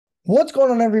What's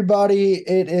going on, everybody?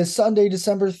 It is Sunday,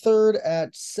 December 3rd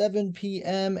at 7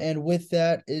 p.m. And with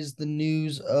that is the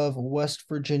news of West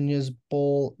Virginia's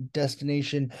bowl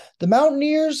destination. The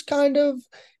Mountaineers kind of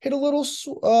hit a little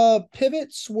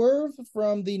pivot swerve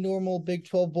from the normal Big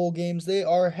 12 bowl games. They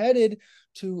are headed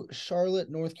to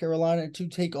Charlotte, North Carolina to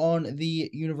take on the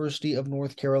University of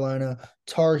North Carolina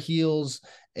Tar Heels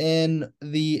in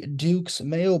the Duke's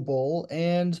Mayo Bowl.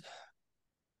 And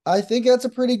I think that's a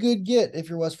pretty good get if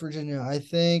you're West Virginia. I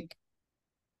think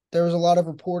there was a lot of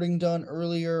reporting done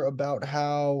earlier about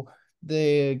how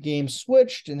the game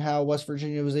switched and how West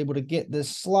Virginia was able to get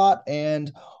this slot,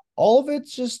 and all of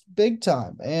it's just big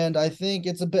time. And I think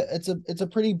it's a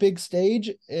pretty big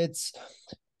stage. It's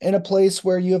in a place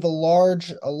where you have a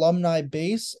large alumni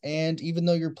base, and even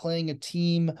though you're playing a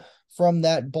team from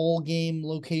that bowl game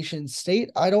location state,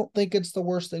 I don't think it's the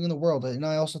worst thing in the world. And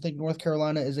I also think North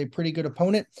Carolina is a pretty good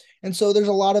opponent. And so there's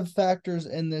a lot of factors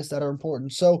in this that are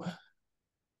important. So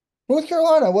North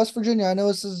Carolina, West Virginia, I know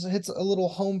hits a little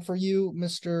home for you,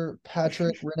 Mr.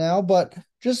 Patrick Renow, but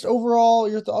just overall,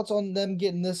 your thoughts on them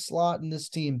getting this slot and this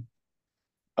team.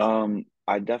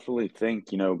 I definitely think,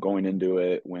 going into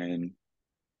it when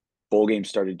bowl games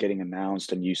started getting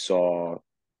announced and you saw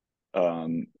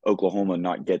Oklahoma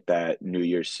not get that New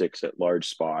Year's Six at large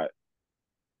spot,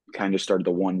 kind of started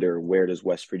to wonder where does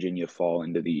West Virginia fall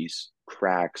into these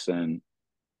cracks and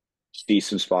see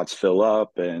some spots fill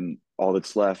up, and all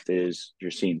that's left is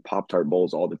you're seeing Pop-Tart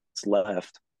Bowls, all that's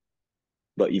left.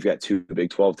 But you've got two Big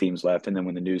 12 teams left. And then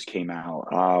when the news came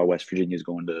out, West Virginia's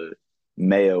going to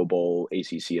Mayo Bowl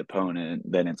ACC opponent,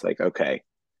 then it's like, okay,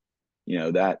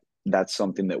 that's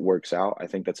something that works out. I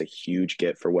think that's a huge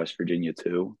get for West Virginia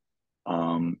too.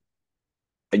 Um,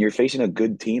 and you're facing a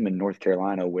good team in North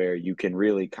Carolina where you can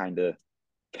really kind of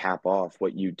cap off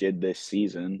what you did this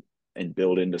season and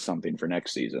build into something for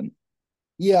next season.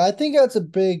 Yeah, I think that's a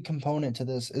big component to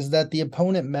this is that the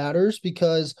opponent matters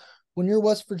because when you're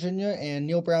West Virginia and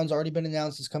Neil Brown's already been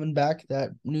announced as coming back,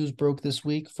 that news broke this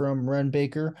week from Ren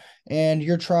Baker, and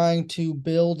you're trying to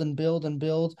build and build and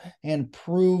build and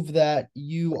prove that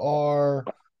you are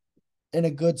in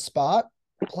a good spot.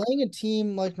 Playing a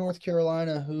team like North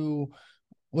Carolina, who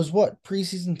was what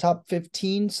preseason top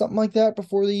 15, something like that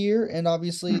before the year, and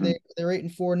obviously Mm-hmm. they're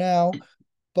 8-4 now,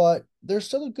 but they're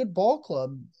still a good ball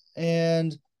club.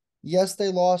 And yes, they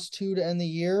lost two to end the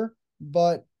year,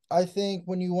 but I think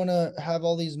when you want to have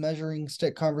all these measuring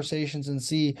stick conversations and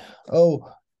see, oh,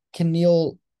 can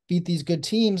Neil beat these good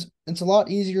teams? It's a lot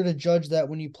easier to judge that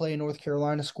when you play a North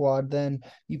Carolina squad than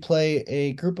you play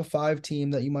a group of five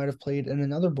team that you might have played in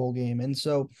another bowl game. And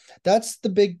so that's the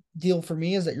big deal for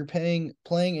me is that you're playing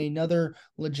another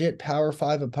legit Power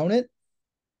Five opponent.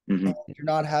 Mm-hmm. You're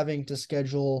not having to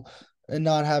schedule and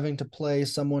not having to play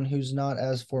someone who's not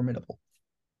as formidable.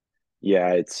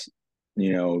 Yeah,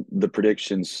 the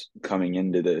predictions coming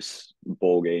into this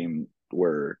bowl game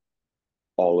were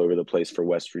all over the place for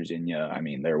West Virginia. I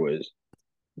mean, there was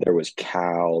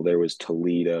Cal, there was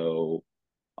Toledo.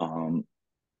 Um,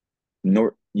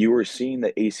 you were seeing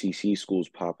the ACC schools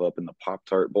pop up in the Pop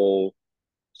Tart Bowl.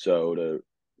 So to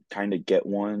kind of get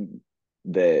one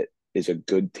that is a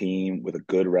good team with a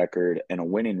good record and a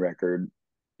winning record,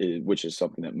 which is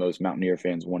something that most Mountaineer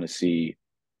fans want to see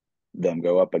them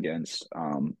go up against.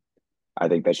 I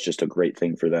think that's just a great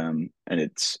thing for them, and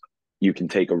you can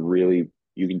take a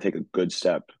good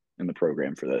step in the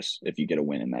program for this if you get a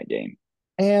win in that game.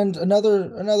 And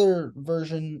another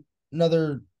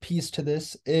piece to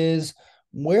this is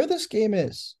where this game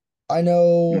is. I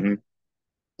know Hmm.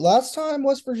 last time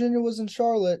West Virginia was in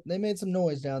Charlotte, they made some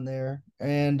noise down there,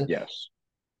 and Yes.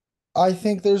 I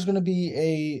think there's going to be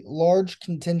a large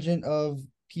contingent of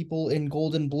people in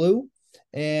gold and blue.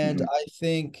 And Hmm. I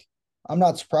think I'm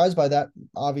not surprised by that,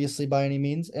 obviously, by any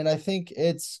means. And I think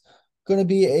it's going to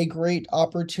be a great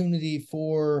opportunity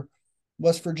for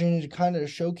West Virginia to kind of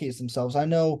showcase themselves. I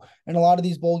know in a lot of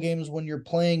these bowl games, when you're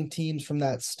playing teams from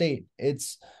that state,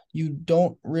 you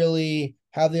don't really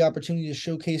have the opportunity to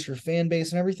showcase your fan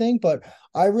base and everything. But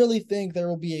I really think there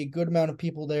will be a good amount of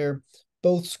people there,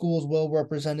 both schools well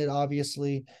represented,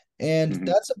 obviously. And Hmm.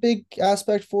 that's a big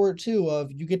aspect for it too,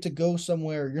 of you get to go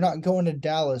somewhere. You're not going to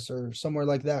Dallas or somewhere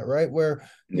like that, right? Where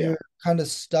Yeah. you're kind of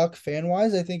stuck fan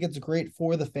wise. I think it's great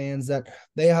for the fans that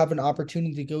they have an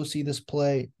opportunity to go see this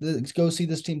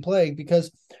team play,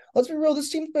 because let's be real,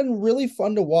 this team's been really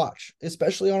fun to watch,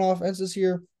 especially on offense this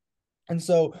year. And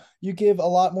so you give a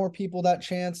lot more people that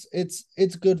chance. It's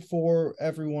good for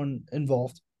everyone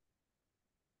involved.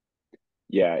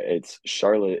 Yeah, it's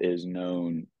Charlotte is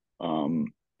known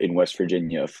in West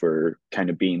Virginia for kind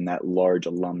of being that large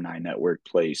alumni network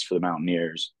place for the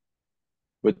Mountaineers.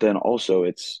 But then also,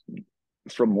 it's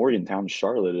from Morgantown,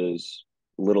 Charlotte is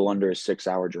a little under a 6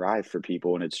 hour drive for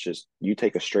people. And it's just you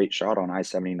take a straight shot on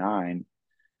I-79,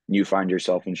 you find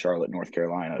yourself in Charlotte, North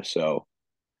Carolina. So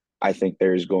I think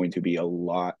there's going to be a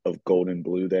lot of gold and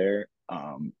blue there.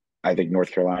 I think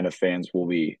North Carolina fans will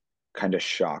be kind of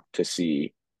shocked to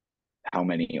see how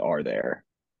many are there.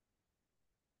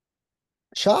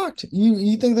 Shocked?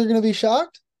 You think they're going to be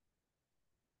shocked?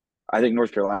 I think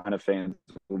North Carolina fans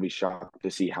will be shocked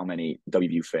to see how many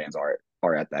WVU fans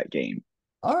are at that game.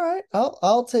 All right,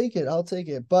 I'll take it. I'll take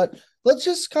it. But let's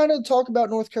just kind of talk about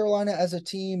North Carolina as a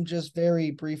team, just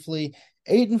very briefly.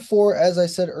 8-4, as I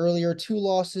said earlier, two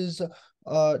losses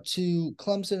to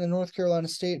Clemson and North Carolina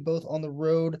State, both on the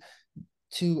road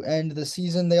to end the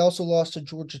season. They also lost to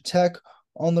Georgia Tech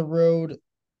on the road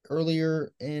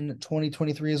earlier in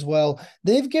 2023 as well.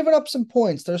 They've given up some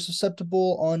points. They're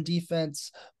susceptible on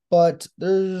defense, but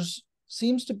there's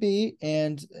seems to be,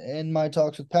 and in my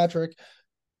talks with Patrick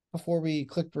before we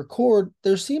clicked record,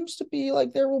 there seems to be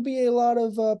like there will be a lot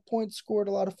of points scored,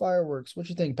 a lot of fireworks. What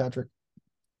you think, Patrick?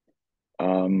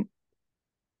 Um,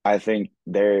 I think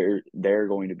there are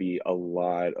going to be a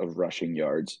lot of rushing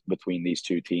yards between these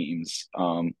two teams.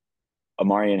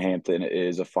 Amarian Hampton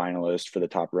is a finalist for the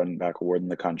top running back award in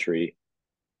the country,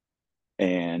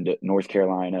 and North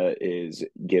Carolina is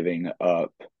giving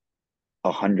up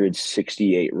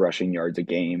 168 rushing yards a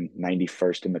game,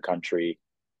 91st in the country.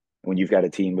 When you've got a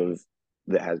team of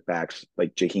that has backs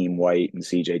like Jaheim White and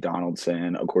CJ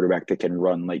Donaldson, a quarterback that can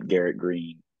run like Garrett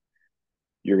Green,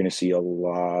 you're going to see a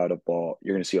lot of ball.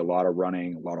 You're going to see a lot of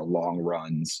running, a lot of long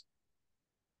runs.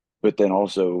 But then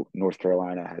also North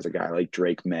Carolina has a guy like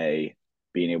Drake May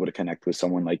being able to connect with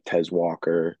someone like Tez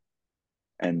Walker.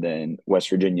 And then West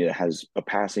Virginia has a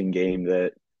passing game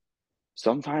that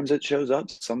sometimes it shows up,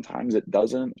 sometimes it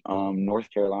doesn't. North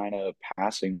Carolina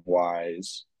passing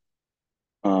wise,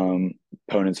 um,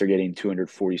 opponents are getting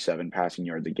 247 passing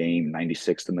yards a game,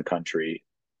 96th in the country.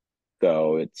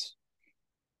 So it's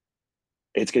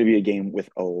going to be a game with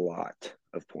a lot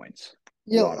of points, a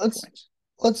Yeah, lot of let's points.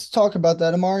 let's talk about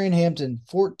that. Amarian Hampton,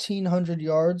 1,400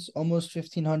 yards, almost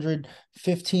 1,500,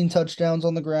 15 touchdowns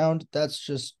on the ground. That's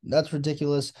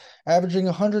ridiculous. Averaging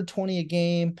 120 a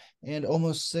game and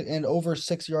and over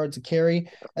 6 yards a carry.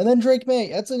 And then Drake May,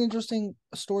 that's an interesting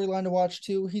storyline to watch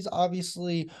too. He's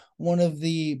obviously one of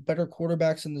the better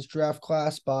quarterbacks in this draft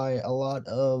class by a lot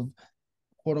of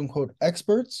quote unquote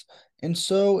experts. And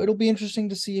so it'll be interesting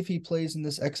to see if he plays in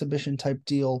this exhibition type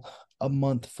deal a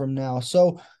month from now.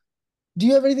 So do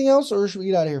you have anything else, or should we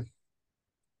get out of here?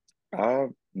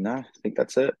 No, I think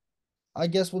that's it. I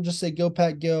guess we'll just say go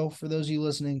Pack go. For those of you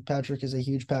listening, Patrick is a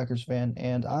huge Packers fan,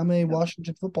 and I'm a Yep.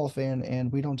 Washington football fan,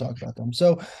 and we don't talk about them.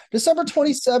 So December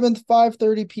 27th,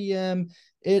 5:30 p.m.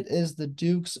 It is the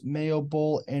Duke's Mayo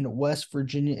Bowl, and West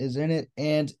Virginia is in it.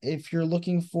 And if you're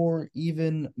looking for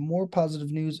even more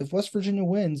positive news, if West Virginia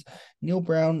wins, Neil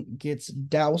Brown gets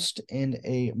doused in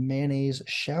a mayonnaise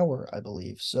shower, I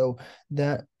believe. So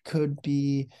that could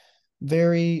be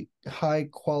very high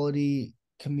quality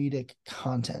comedic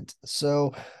content.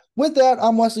 So with that,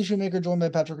 I'm Wesley Shoemaker, joined by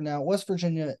Patrick now. West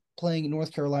Virginia playing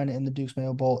North Carolina in the Duke's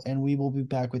Mayo Bowl, and we will be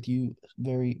back with you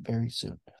very, very soon.